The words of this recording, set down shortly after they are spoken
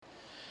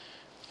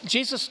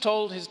Jesus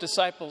told his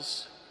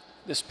disciples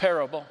this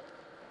parable.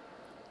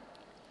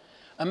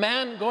 A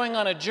man going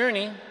on a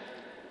journey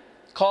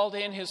called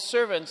in his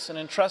servants and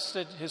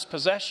entrusted his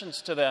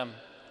possessions to them.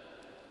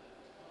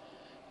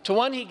 To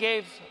one he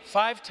gave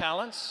 5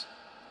 talents,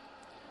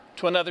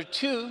 to another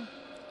 2,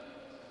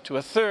 to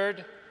a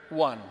third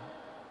 1,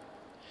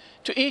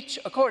 to each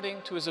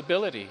according to his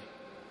ability.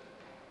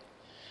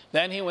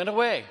 Then he went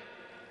away.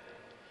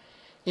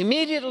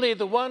 Immediately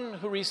the one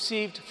who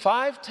received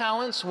 5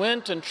 talents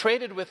went and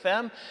traded with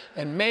them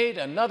and made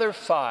another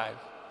 5.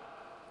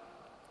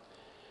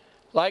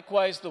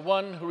 Likewise, the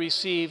one who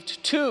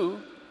received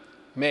 2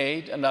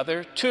 made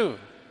another 2.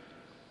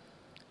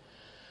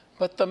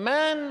 But the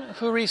man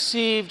who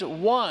received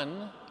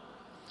 1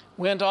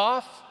 went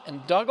off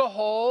and dug a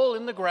hole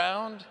in the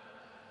ground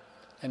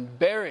and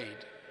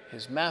buried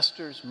his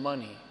master's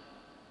money.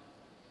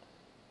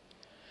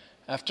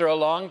 After a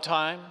long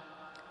time,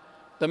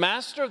 the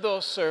master of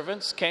those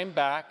servants came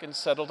back and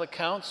settled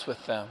accounts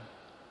with them.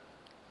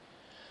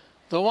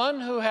 The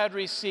one who had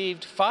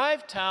received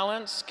 5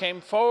 talents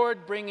came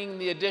forward bringing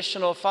the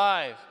additional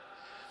 5.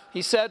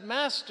 He said,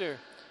 "Master,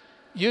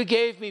 you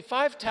gave me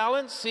 5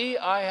 talents. See,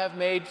 I have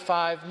made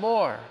 5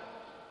 more."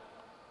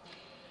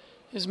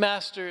 His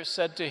master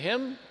said to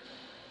him,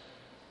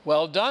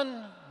 "Well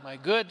done, my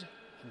good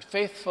and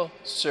faithful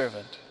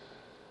servant.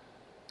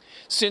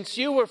 Since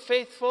you were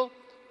faithful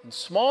in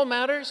small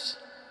matters,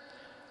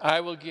 I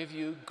will give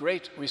you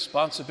great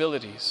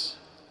responsibilities.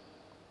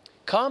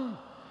 Come,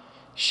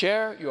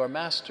 share your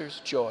master's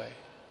joy."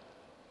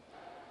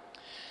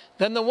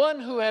 Then the one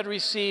who had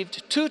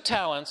received 2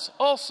 talents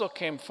also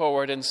came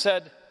forward and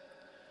said,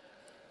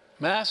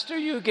 "Master,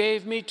 you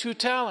gave me 2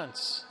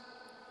 talents.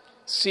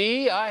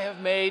 See, I have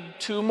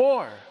made 2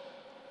 more."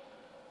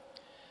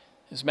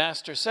 His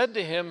master said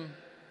to him,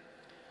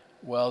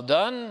 "Well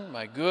done,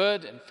 my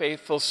good and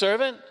faithful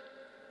servant.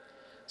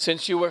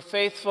 Since you were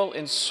faithful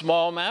in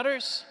small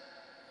matters,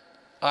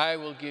 I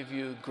will give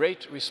you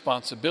great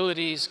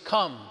responsibilities.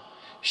 Come,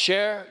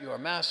 share your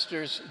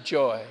master's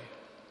joy."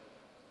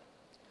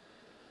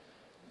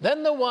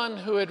 Then the one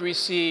who had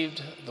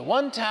received the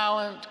 1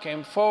 talent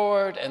came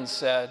forward and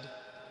said,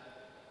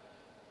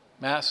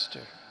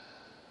 "Master,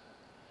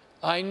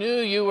 I knew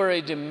you were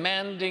a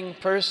demanding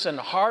person,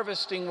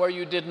 harvesting where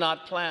you did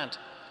not plant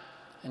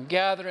and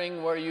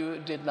gathering where you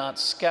did not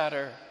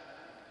scatter.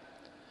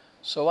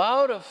 So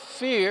out of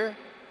fear,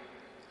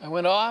 I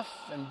went off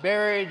and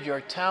buried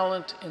your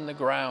talent in the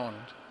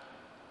ground.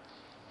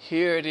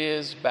 Here it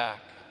is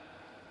back."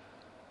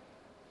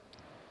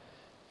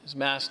 His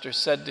master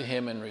said to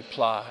him in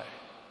reply,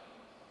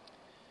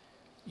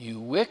 "You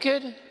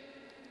wicked,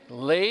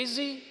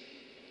 lazy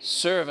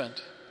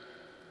servant.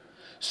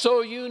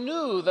 So you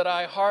knew that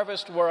I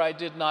harvest where I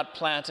did not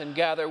plant and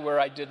gather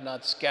where I did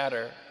not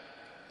scatter.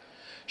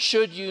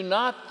 Should you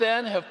not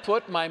then have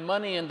put my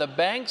money in the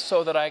bank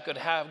so that I could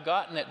have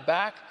gotten it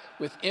back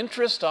with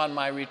interest on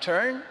my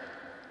return?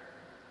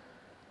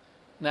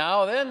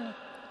 Now then,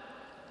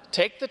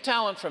 take the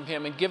talent from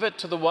him and give it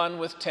to the one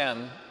with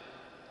 10.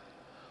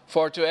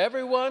 For to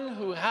everyone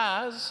who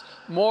has,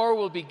 more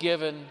will be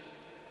given,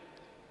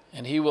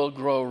 and he will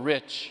grow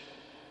rich.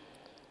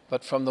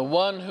 But from the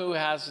one who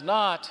has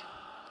not,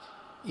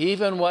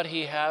 even what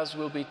he has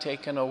will be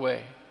taken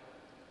away.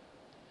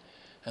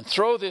 And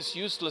throw this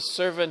useless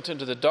servant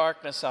into the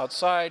darkness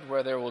outside,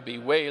 where there will be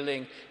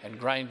wailing and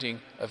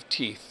grinding of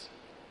teeth."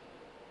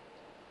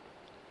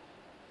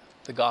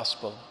 The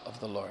Gospel of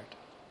the Lord.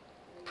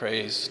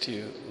 Praise to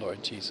you,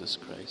 Lord Jesus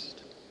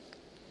Christ.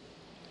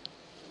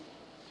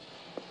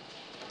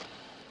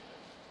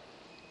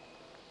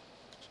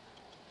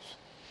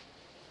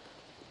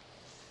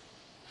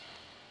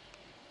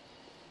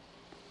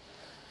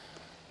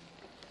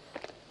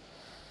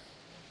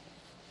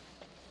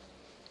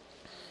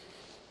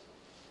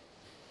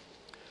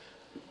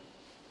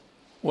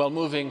 Well,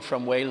 moving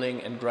from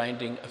wailing and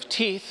grinding of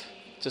teeth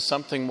to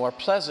something more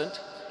pleasant,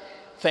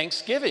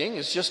 Thanksgiving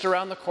is just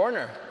around the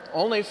corner.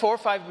 Only 4 or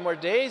 5 more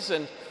days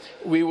and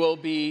we will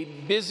be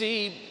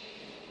busy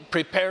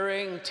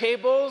preparing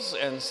tables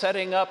and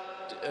setting up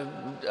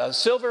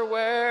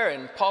silverware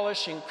and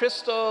polishing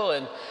crystal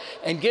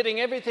and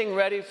getting everything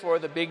ready for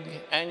the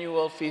big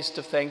annual feast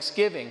of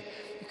Thanksgiving.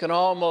 You can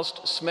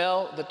almost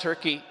smell the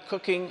turkey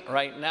cooking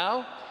right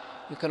now.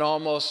 You can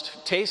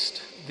almost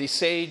taste the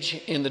sage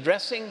in the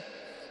dressing.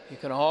 You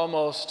can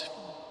almost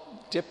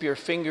dip your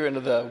finger into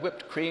the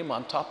whipped cream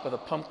on top of the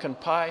pumpkin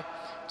pie.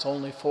 It's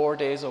only 4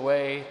 days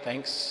away,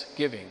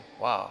 Thanksgiving.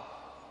 Wow.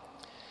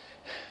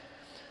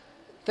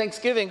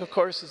 Thanksgiving, of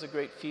course, is a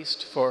great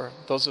feast for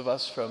those of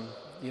us from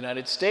the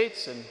United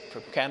States and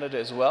from Canada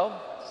as well.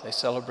 They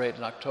celebrate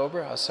in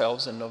October,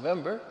 ourselves in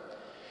November.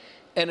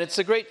 And it's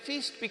a great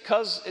feast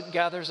because it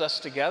gathers us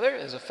together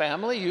as a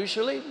family,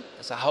 usually,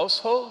 as a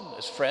household,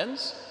 as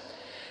friends.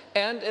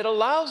 And it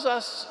allows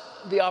us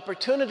the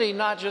opportunity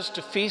not just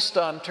to feast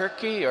on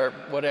turkey or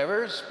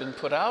whatever's been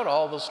put out,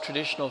 all those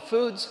traditional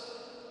foods,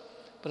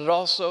 but it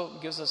also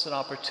gives us an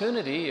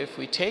opportunity, if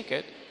we take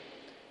it,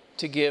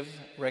 to give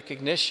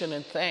recognition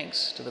and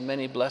thanks to the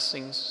many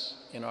blessings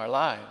in our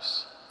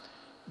lives,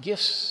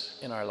 gifts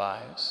in our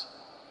lives,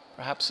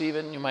 perhaps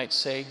even, you might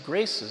say,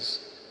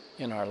 graces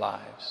in our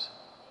lives.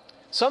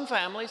 Some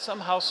families, some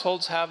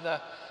households have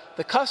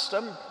the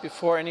custom,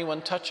 before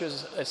anyone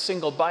touches a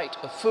single bite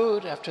of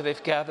food after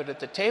they've gathered at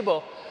the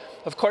table,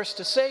 of course,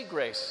 to say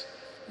grace.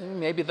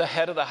 Maybe the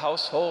head of the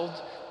household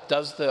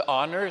does the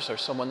honors, or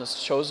someone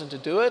that's chosen to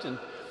do it, and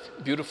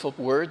beautiful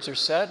words are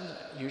said,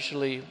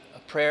 usually a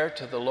prayer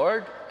to the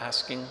Lord,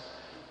 asking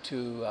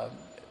to,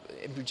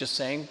 just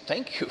saying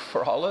thank you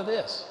for all of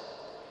this.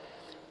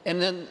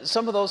 And then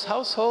some of those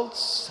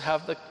households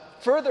have the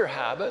further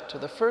habit, or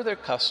the further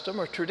custom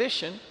or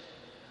tradition,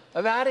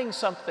 of adding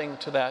something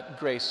to that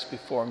grace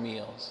before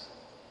meals.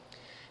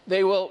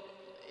 They will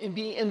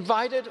be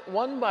invited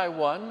one by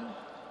one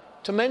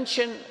to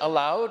mention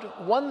aloud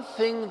one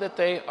thing that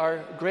they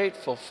are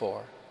grateful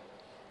for.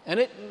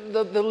 And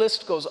the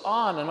list goes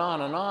on and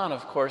on and on,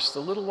 of course. The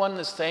little one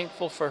is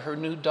thankful for her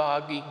new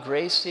doggie,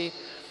 Gracie.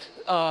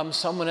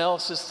 Someone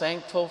else is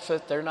thankful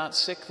that they're not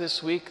sick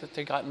this week, that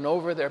they've gotten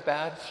over their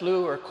bad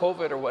flu or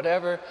COVID or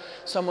whatever.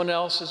 Someone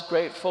else is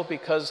grateful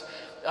because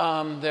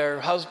their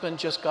husband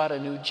just got a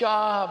new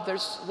job.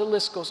 The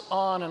list goes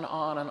on and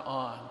on and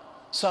on.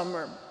 Some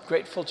are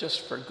grateful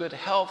just for good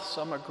health.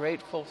 Some are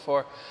grateful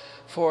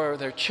for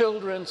their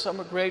children. Some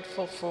are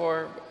grateful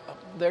for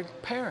their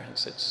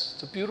parents.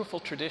 It's a beautiful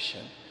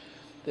tradition,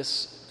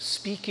 this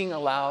speaking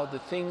aloud the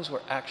things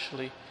we're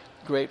actually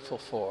grateful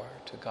for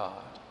to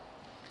God.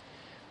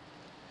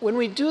 When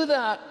we do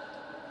that,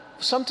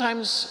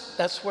 sometimes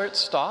that's where it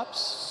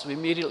stops. We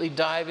immediately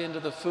dive into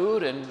the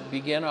food and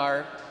begin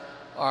our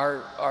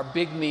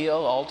big meal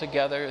all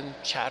together and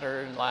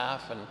chatter and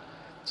laugh and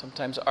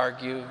sometimes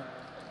argue.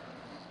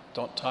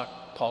 Don't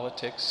talk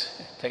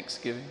politics,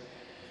 Thanksgiving.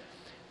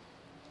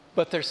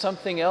 But there's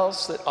something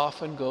else that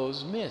often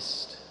goes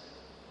missed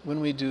when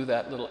we do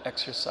that little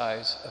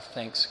exercise of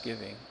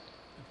thanksgiving,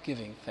 of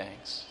giving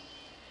thanks.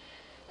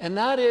 And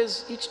that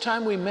is, each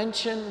time we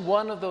mention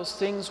one of those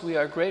things we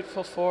are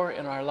grateful for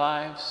in our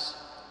lives,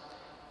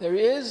 there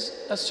is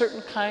a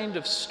certain kind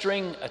of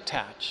string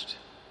attached.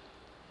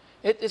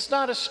 It's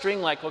not a string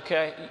like,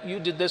 okay,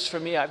 you did this for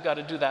me, I've got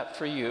to do that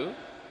for you.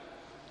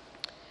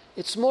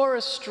 It's more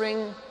a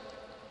string,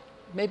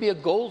 maybe a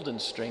golden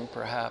string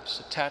perhaps,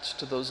 attached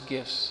to those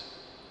gifts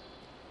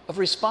of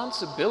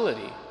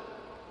responsibility,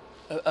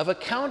 of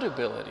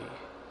accountability,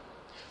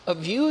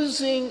 of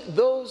using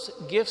those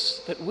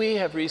gifts that we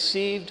have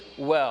received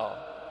well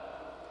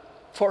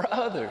for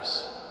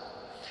others.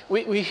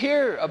 We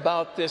hear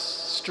about this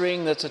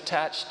string that's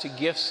attached to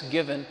gifts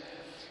given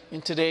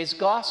in today's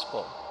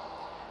gospel.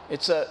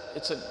 It's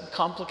a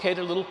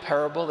complicated little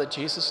parable that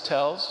Jesus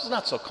tells. It's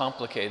not so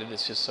complicated,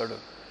 it's just sort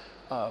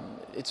of,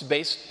 it's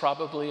based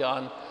probably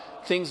on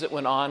things that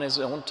went on in his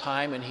own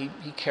time, and he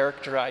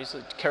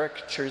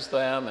caricatures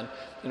them and,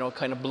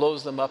 kind of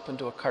blows them up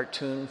into a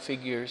cartoon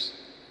figures.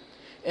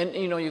 And,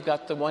 you've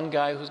got the one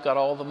guy who's got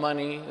all the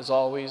money, as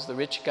always, the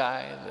rich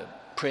guy, the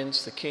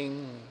prince, the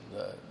king,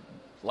 the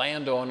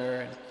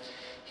landowner. And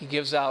he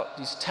gives out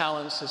these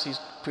talents as he's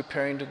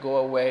preparing to go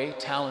away,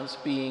 talents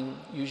being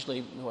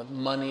usually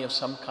money of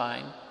some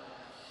kind.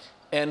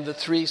 And the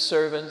 3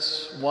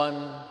 servants,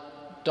 one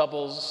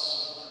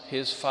doubles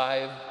his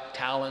 5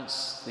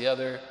 talents, the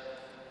other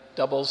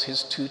doubles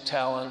his 2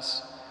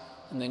 talents,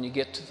 and then you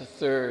get to the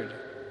third,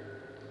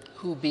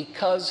 who,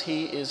 because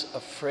he is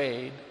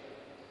afraid,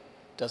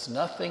 does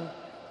nothing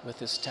with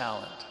his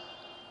talent.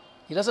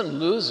 He doesn't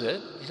lose it.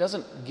 He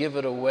doesn't give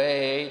it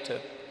away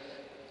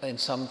in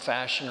some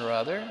fashion or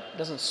other. He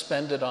doesn't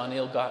spend it on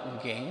ill-gotten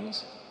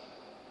gains.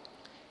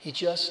 He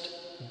just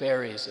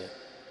buries it.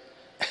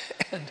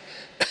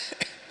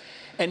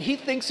 And he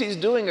thinks he's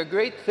doing a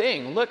great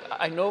thing. Look,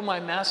 I know my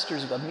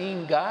master's a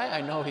mean guy.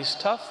 I know he's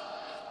tough.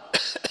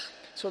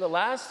 So the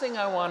last thing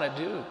I want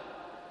to do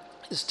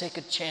is take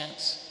a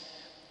chance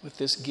with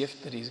this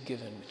gift that he's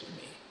given to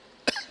me.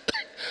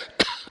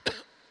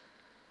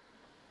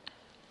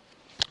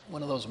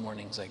 One of those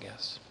mornings, I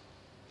guess.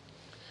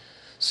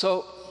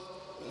 So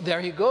there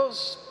he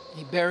goes.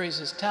 He buries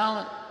his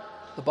talent.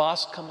 The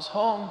boss comes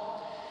home,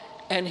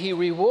 and he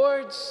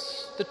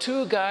rewards the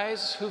 2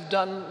 guys who've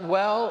done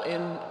well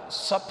in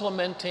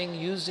supplementing,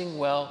 using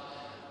well,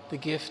 the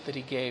gift that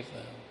he gave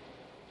them.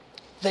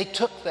 They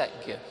took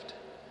that gift.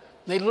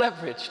 They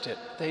leveraged it.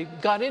 They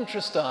got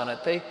interest on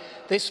it.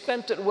 They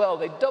spent it well.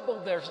 They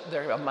doubled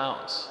their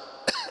amounts.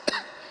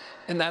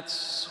 And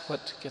that's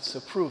what gets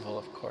approval,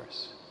 of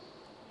course.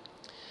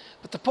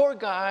 But the poor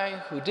guy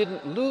who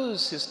didn't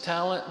lose his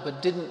talent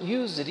but didn't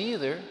use it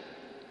either,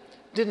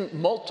 didn't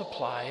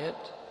multiply it,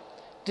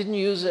 didn't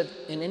use it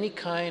in any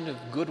kind of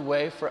good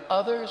way for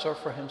others or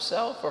for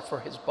himself or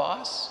for his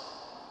boss,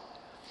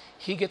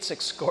 he gets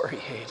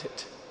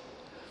excoriated.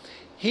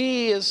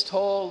 He is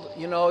told,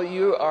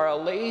 you are a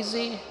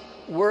lazy,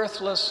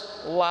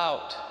 worthless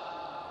lout.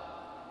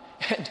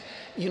 And,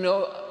 you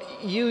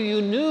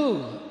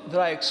knew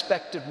that I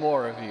expected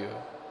more of you,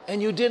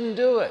 and you didn't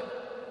do it.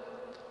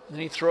 And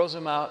then he throws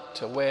him out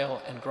to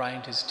wail and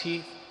grind his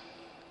teeth,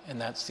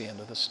 and that's the end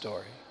of the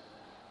story.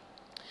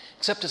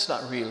 Except it's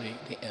not really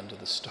the end of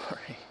the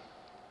story.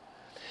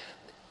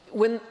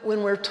 When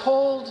we're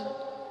told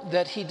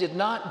that he did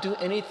not do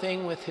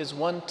anything with his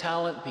one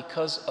talent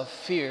because of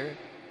fear,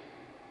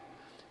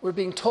 we're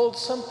being told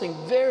something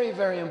very,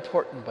 very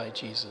important by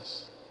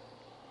Jesus.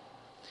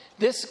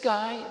 This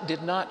guy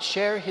did not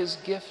share his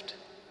gift,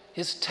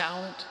 his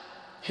talent,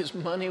 his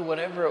money,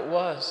 whatever it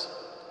was,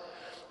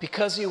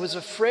 because he was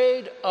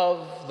afraid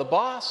of the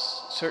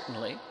boss,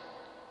 certainly.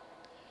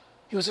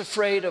 He was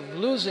afraid of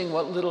losing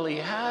what little he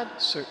had,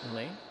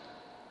 certainly.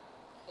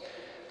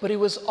 But he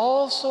was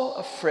also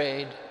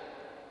afraid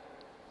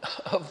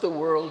of the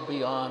world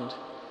beyond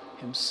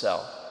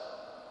himself.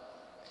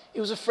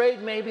 He was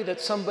afraid maybe that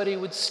somebody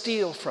would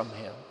steal from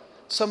him,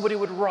 somebody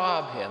would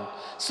rob him,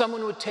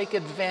 someone would take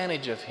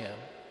advantage of him,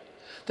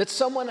 that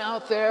someone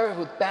out there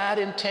with bad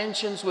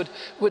intentions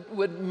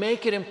would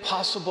make it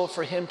impossible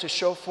for him to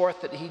show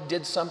forth that he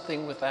did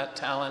something with that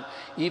talent,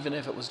 even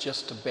if it was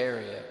just to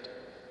bury it.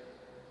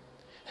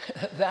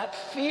 That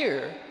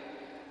fear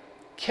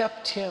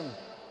kept him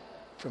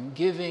from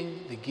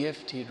giving the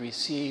gift he had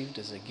received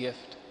as a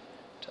gift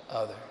to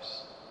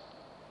others.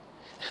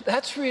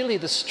 That's really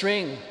the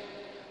string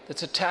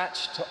that's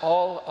attached to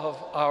all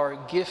of our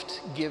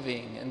gift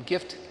giving and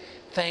gift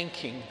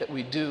thanking that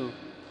we do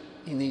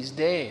in these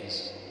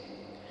days.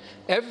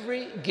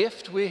 Every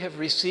gift we have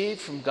received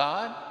from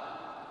God,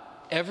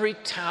 every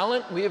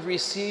talent we have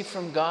received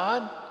from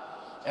God,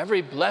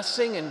 every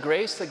blessing and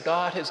grace that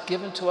God has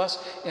given to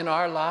us in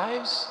our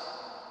lives,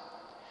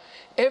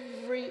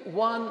 every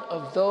one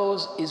of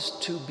those is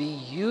to be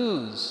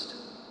used,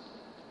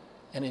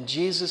 and in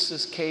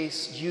Jesus'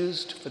 case,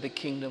 used for the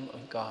kingdom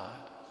of God.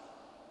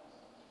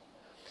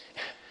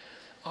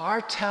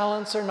 Our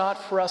talents are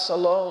not for us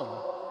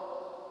alone.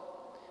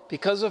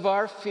 Because of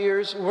our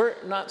fears, we're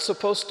not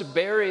supposed to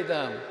bury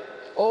them.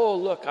 Oh,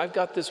 look, I've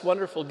got this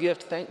wonderful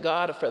gift. Thank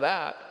God for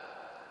that.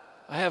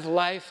 I have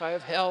life, I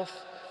have health.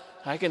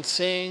 I can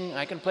sing,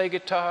 I can play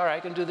guitar, I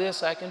can do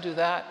this, I can do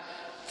that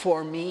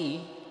for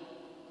me.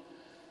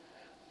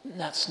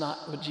 That's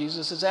not what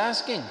Jesus is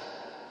asking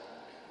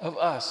of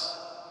us,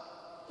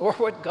 or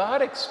what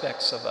God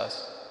expects of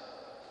us.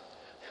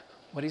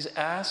 What he's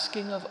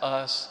asking of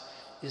us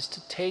is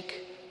to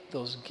take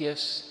those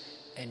gifts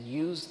and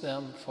use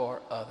them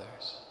for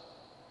others.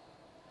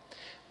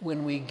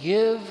 When we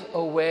give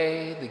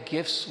away the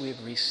gifts we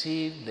have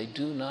received, they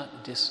do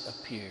not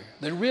disappear.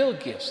 The real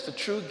gifts, the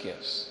true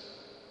gifts.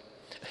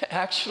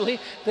 Actually,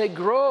 they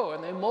grow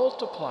and they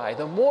multiply.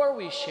 The more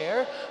we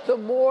share, the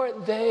more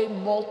they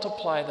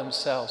multiply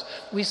themselves.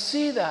 We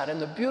see that in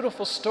the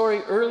beautiful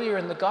story earlier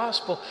in the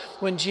gospel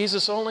when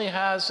Jesus only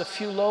has a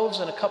few loaves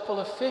and a couple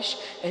of fish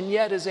and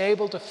yet is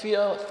able to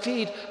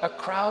feed a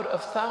crowd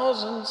of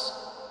thousands.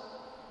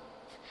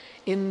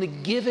 In the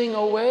giving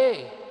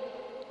away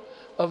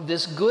of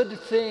this good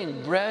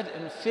thing, bread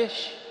and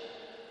fish,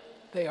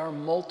 they are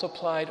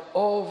multiplied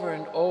over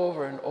and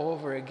over and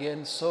over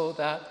again so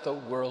that the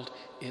world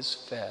is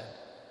fed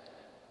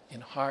in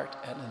heart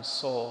and in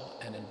soul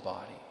and in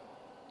body.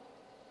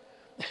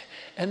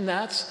 And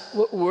that's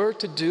what we're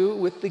to do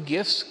with the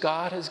gifts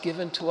God has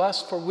given to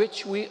us, for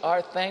which we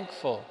are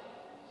thankful.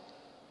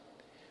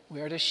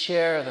 We are to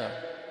share them.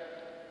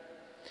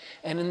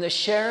 And in the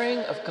sharing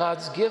of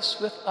God's gifts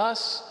with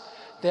us,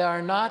 they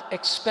are not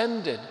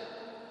expended.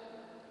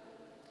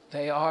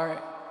 They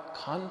are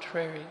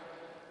contrary.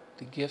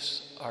 The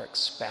gifts are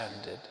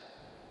expanded.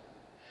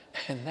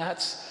 And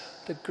that's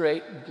the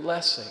great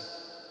blessing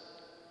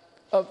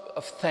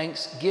of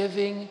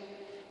thanksgiving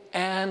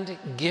and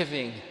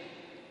giving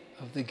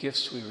of the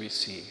gifts we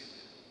receive.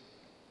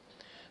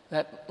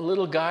 That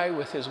little guy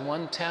with his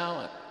one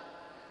talent,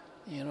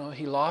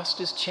 he lost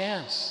his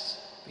chance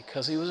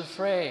because he was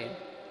afraid.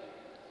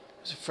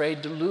 He was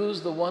afraid to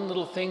lose the one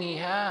little thing he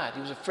had.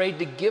 He was afraid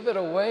to give it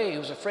away. He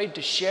was afraid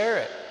to share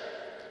it.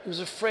 He was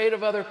afraid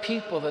of other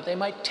people, that they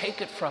might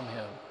take it from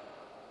him.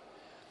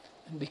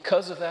 And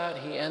because of that,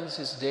 he ends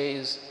his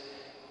days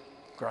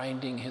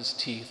grinding his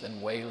teeth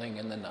and wailing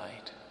in the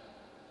night.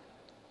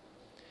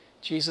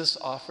 Jesus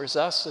offers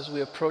us, as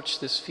we approach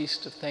this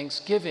feast of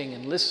Thanksgiving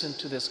and listen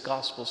to this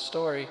gospel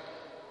story,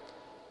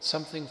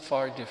 something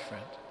far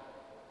different,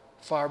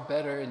 far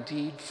better,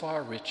 indeed,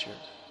 far richer.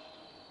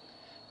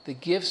 The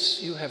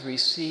gifts you have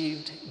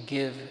received,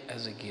 give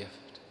as a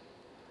gift,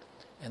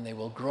 and they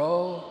will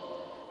grow,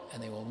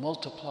 and they will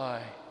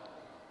multiply,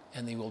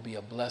 and they will be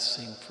a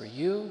blessing for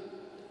you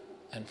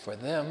and for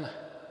them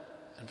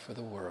and for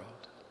the world.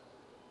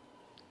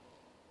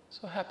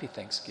 So happy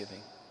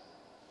Thanksgiving.